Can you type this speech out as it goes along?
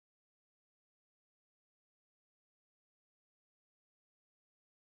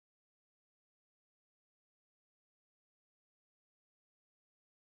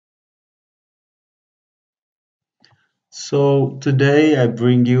So today I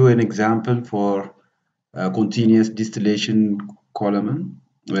bring you an example for a continuous distillation column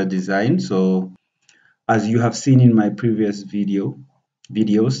design. So as you have seen in my previous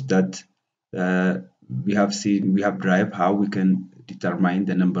videos that uh, we have derived how we can determine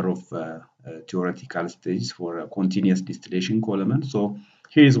the number of theoretical stages for a continuous distillation column. So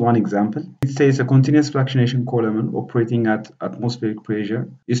here is one example. It says a continuous fractionation column operating at atmospheric pressure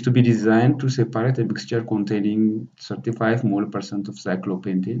is to be designed to separate a mixture containing 35 mole percent of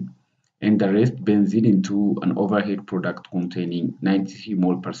cyclopentane and the rest benzene into an overhead product containing 93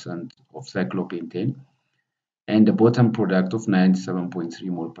 mole percent of cyclopentane and the bottom product of 97.3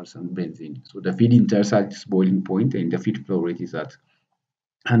 mole percent benzene. So the feed enters at its boiling point and the feed flow rate is at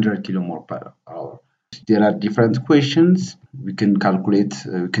 100 kilomole per hour. There are different questions we can calculate,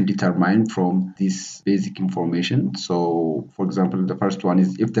 we can determine from this basic information. So, for example, the first one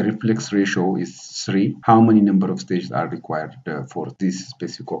is if the reflex ratio is 3, how many number of stages are required for this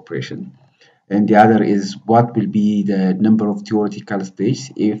specific operation? And the other is what will be the number of theoretical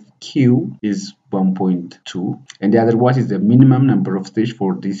stages if Q is 1.2, and the other what is the minimum number of stages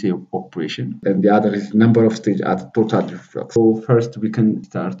for this operation, and the other is number of stages at total reflux. So first we can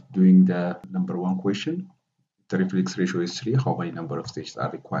start doing the number one question. The reflex ratio is 3, how many number of stages are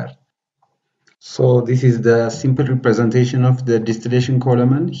required? So this is the simple representation of the distillation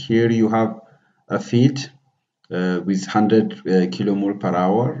column. Here you have a feed with 100 kilomole per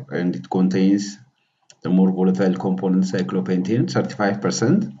hour, and it contains the more volatile component cyclopentane,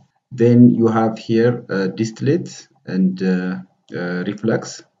 35%. Then you have here distillate and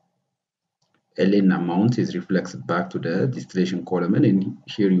reflux. Ln amount is reflected back to the distillation column, and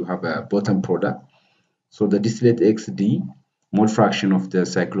here you have a bottom product. So the distillate XD mole fraction of the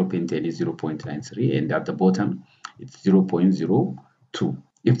cyclopentane is 0.93, and at the bottom it's 0.02.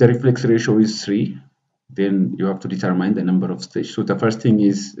 If the reflex ratio is 3, then you have to determine the number of stages. So the first thing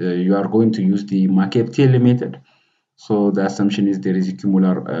is you are going to use the Markov-Thiele method. So the assumption is there is a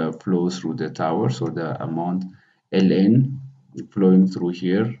cumular flow through the tower. So the amount Ln flowing through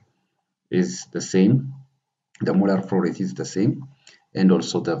here is the same. The molar flow rate is the same. And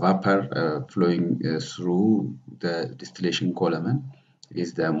also the vapor flowing through the distillation column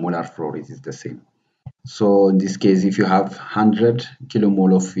is the molar flow rate is the same. So in this case, if you have 100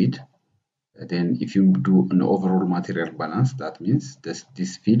 kilomole of feed, then if you do an overall material balance, that means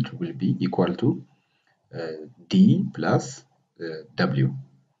this feed will be equal to D plus W.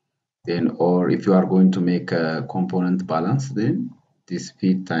 Then, or if you are going to make a component balance, then this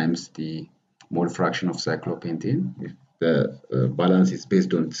feed times the mole fraction of cyclopentane. If the balance is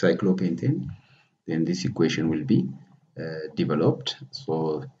based on cyclopentane, then this equation will be developed.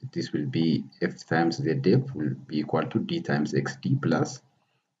 So this will be F times the depth will be equal to D times XD plus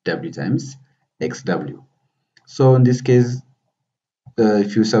W times XW. So in this case,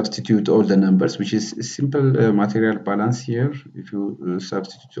 if you substitute all the numbers, which is a simple material balance here, if you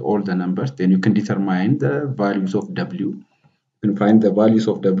substitute all the numbers, then you can determine the values of W. You can find the values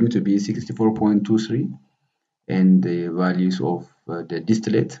of W to be 64.23 and the values of the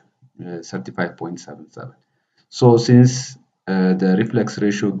distillate 35.77. So since the reflex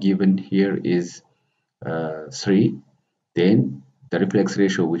ratio given here is 3, then the reflex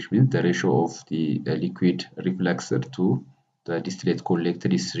ratio, which means the ratio of the liquid reflexer to the distillate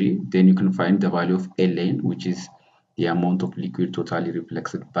collected is 3, then you can find the value of Ln, which is the amount of liquid totally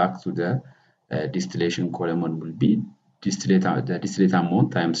reflexed back to the distillation column will be the distillate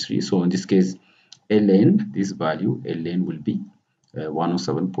amount times 3. So in this case, Ln, this value, Ln will be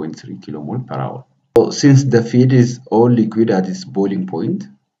 107.3 kilomole per hour. So since the feed is all liquid at its boiling point,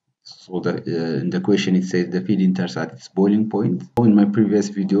 so in the question it says the feed enters at its boiling point. So in my previous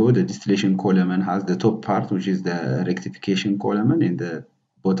video, the distillation column has the top part, which is the rectification column, and the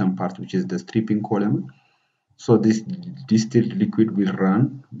bottom part, which is the stripping column. So this distilled liquid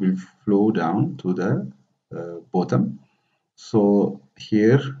will flow down to the bottom. So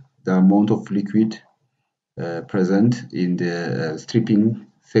here the amount of liquid present in the stripping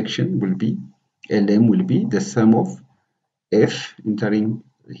section will be Lm will be the sum of F entering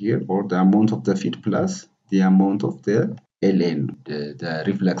here, or the amount of the feed plus the amount of the Ln, the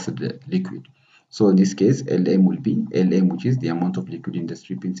refluxed liquid. So in this case, Lm will be Lm, which is the amount of liquid in the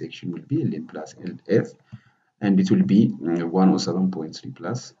stripping section, will be Ln plus Lf, and it will be 107.3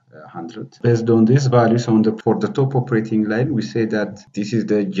 plus 100. Based on these values for the top operating line, we say that this is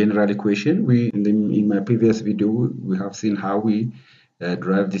the general equation. In my previous video, we have seen how we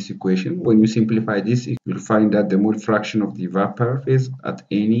derive this equation. When you simplify this, you'll find that the mole fraction of the vapor phase at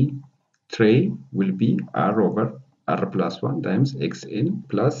any tray will be R over R plus 1 times Xn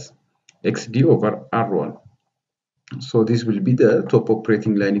plus Xd over R1. So this will be the top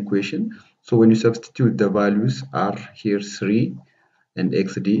operating line equation. So when you substitute the values r here 3 and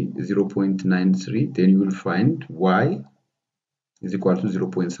xd 0.93, then you will find y is equal to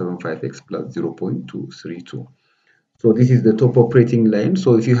 0.75x plus 0.232. So this is the top operating line.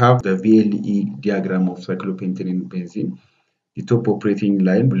 So if you have the VLE diagram of cyclopentane and benzene, the top operating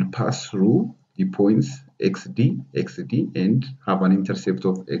line will pass through the points xd, and have an intercept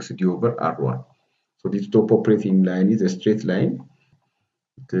of xd over r1. So this top operating line is a straight line.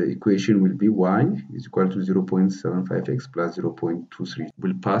 The equation will be y is equal to 0.75x plus 0.23.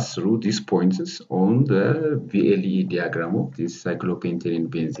 Will pass through these points on the VLE diagram of this cyclopentane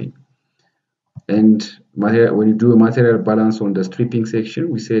and benzene. And when you do a material balance on the stripping section,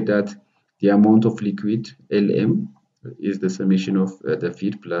 we say that the amount of liquid Lm is the summation of the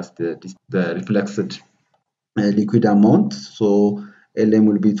feed plus the refluxed liquid amount. So Lm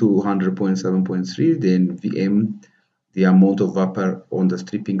will be 200.7.3, then Vm, the amount of vapor on the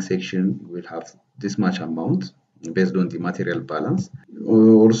stripping section, will have this much amount based on the material balance.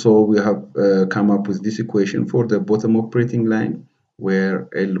 Also, we have come up with this equation for the bottom operating line, where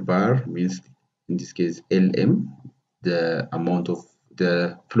L bar means, in this case, Lm, the amount of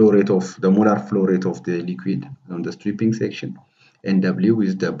the flow rate of the molar flow rate of the liquid on the stripping section, and W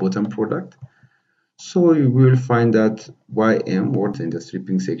is the bottom product. So you will find that Ym, what in the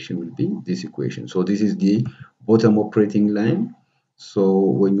stripping section, will be this equation. So this is the bottom operating line. So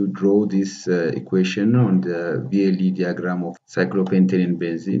when you draw this equation on the VLE diagram of cyclopentane and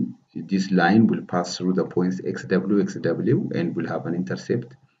benzene, this line will pass through the points xw, and will have an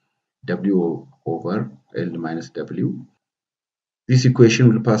intercept W over L minus W. This equation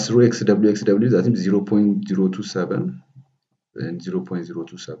will pass through xw, that is 0.027 and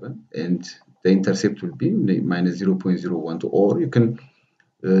 0.027, and the intercept will be minus 0.012, or you can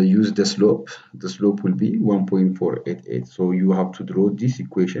use the slope. The slope will be 1.488. So you have to draw this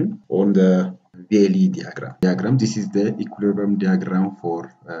equation on the VLE diagram. This is the equilibrium diagram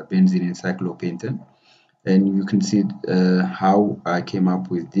for benzene and cyclopentane, and you can see how I came up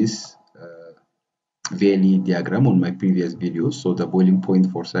with this VLE diagram on my previous videos. So the boiling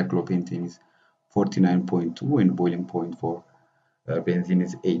point for cyclopentane is 49.2, and boiling point for benzene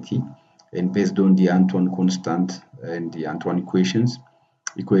is 80. And based on the Antoine constant and the Antoine equation,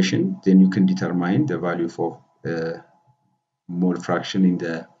 then you can determine the value for mole fraction in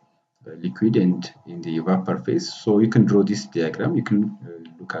the liquid and in the vapor phase. So you can draw this diagram. You can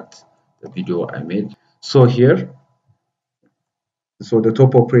look at the video I made. So here, so the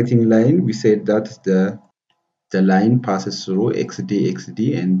top operating line, we said that the line passes through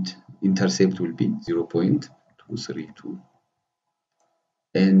xd, and intercept will be 0.232,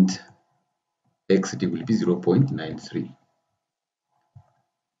 and xd will be 0.93.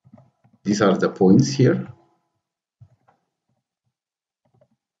 These are the points here,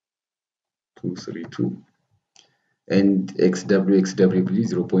 232, and xw will be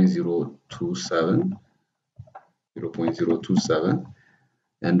 0.027,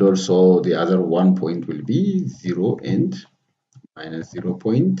 and also the other one point will be 0 and minus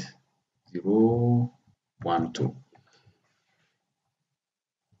 0.012.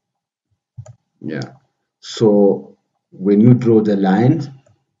 Yeah, so when you draw the line,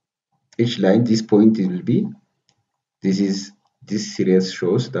 each line, this point will be, this series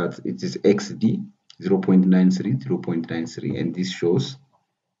shows that it is xd 0.93, and this shows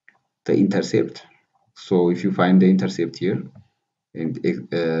the intercept. So if you find the intercept here, and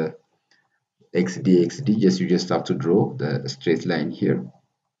xd, you just have to draw the straight line here,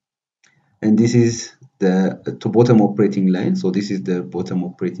 and this is the bottom operating line. So this is the bottom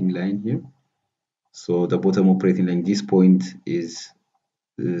operating line here. So the bottom operating line, this point is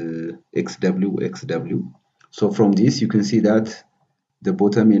xw. So from this you can see that the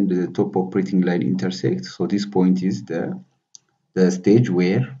bottom and the top operating line intersect. So this point is the stage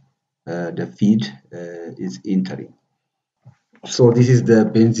where the feed is entering. So this is the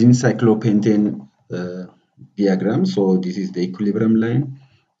benzene cyclopentane diagram. So this is the equilibrium line,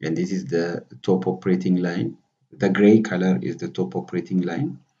 and this is the top operating line. The gray color is the top operating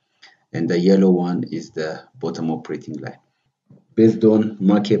line, and the yellow one is the bottom operating line. Based on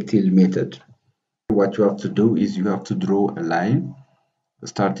Markov-Thiele method, what you have to do is you have to draw a line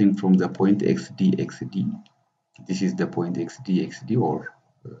starting from the point xd. This is the point xd, or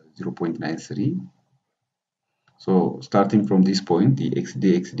 0.93. So starting from this point, the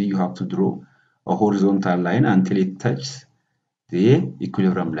xd, you have to draw a horizontal line until it touches the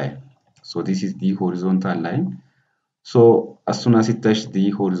equilibrium line. So this is the horizontal line. So as soon as it touches the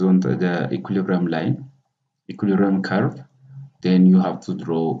equilibrium line, equilibrium curve, then you have to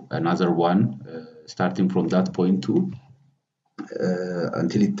draw another one starting from that point to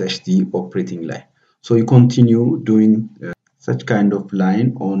until it touches the operating line. So you continue doing such kind of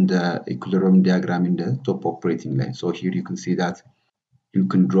line on the equilibrium diagram in the top operating line. So here you can see that you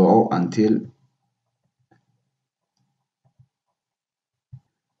can draw until,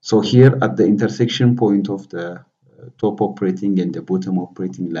 so here at the intersection point of the top operating and the bottom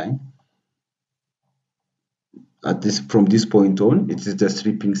operating line, at this, from this point on, it is the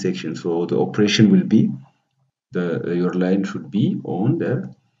stripping section. So the operation will be, your line should be on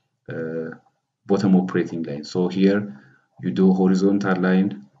the bottom operating line. So here you do horizontal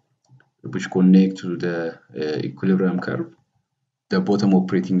line which connect to the equilibrium curve, the bottom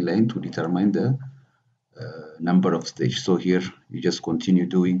operating line, to determine the number of stages. So here you just continue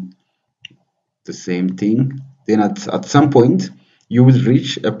doing the same thing. Then at some point you will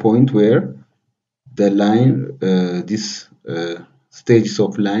reach a point where the line, this stages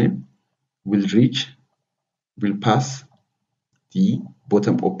of line will pass the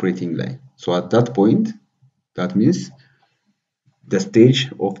bottom operating line. So at that point, that means the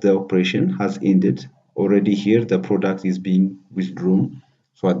stage of the operation has ended. Already here the product is being withdrawn.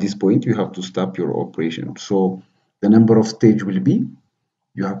 So at this point you have to stop your operation. So the number of stage will be,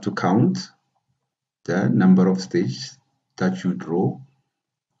 you have to count the number of stages that you draw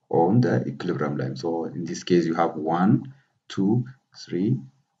on the equilibrium line. So in this case you have 1, 2, 3,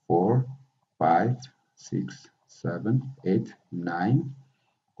 4, 5, 6, 7, 8, 9,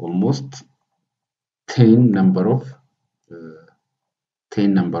 almost 10 number of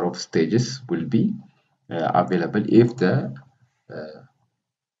 10 number of stages will be available if the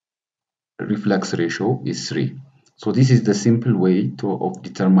reflux ratio is 3. So this is the simple way of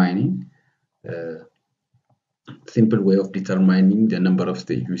determining the number of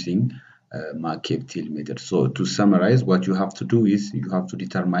stages using Markov-Thiele method. So to summarize, what you have to do is you have to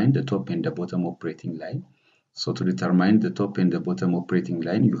determine the top and the bottom operating line. So to determine the top and the bottom operating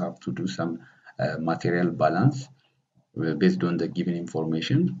line, you have to do some material balance based on the given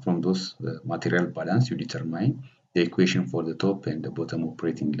information. From those material balance, you determine the equation for the top and the bottom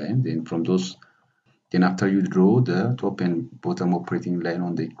operating line. Then from those, then after you draw the top and bottom operating line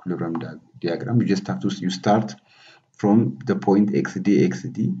on the equilibrium diagram, you just have to, you start from the point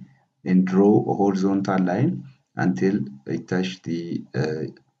XD and draw a horizontal line until it touch the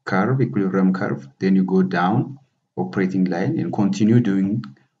equilibrium curve. Then you go down operating line and continue doing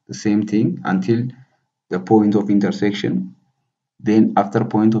the same thing until the point of intersection. Then after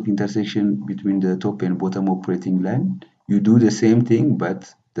point of intersection between the top and bottom operating line, you do the same thing,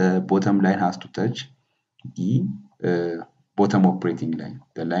 but the bottom line has to touch the bottom operating line.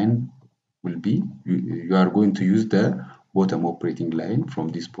 The line will be, you are going to use the bottom operating line from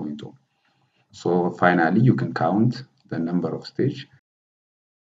this point on. So finally you can count the number of stages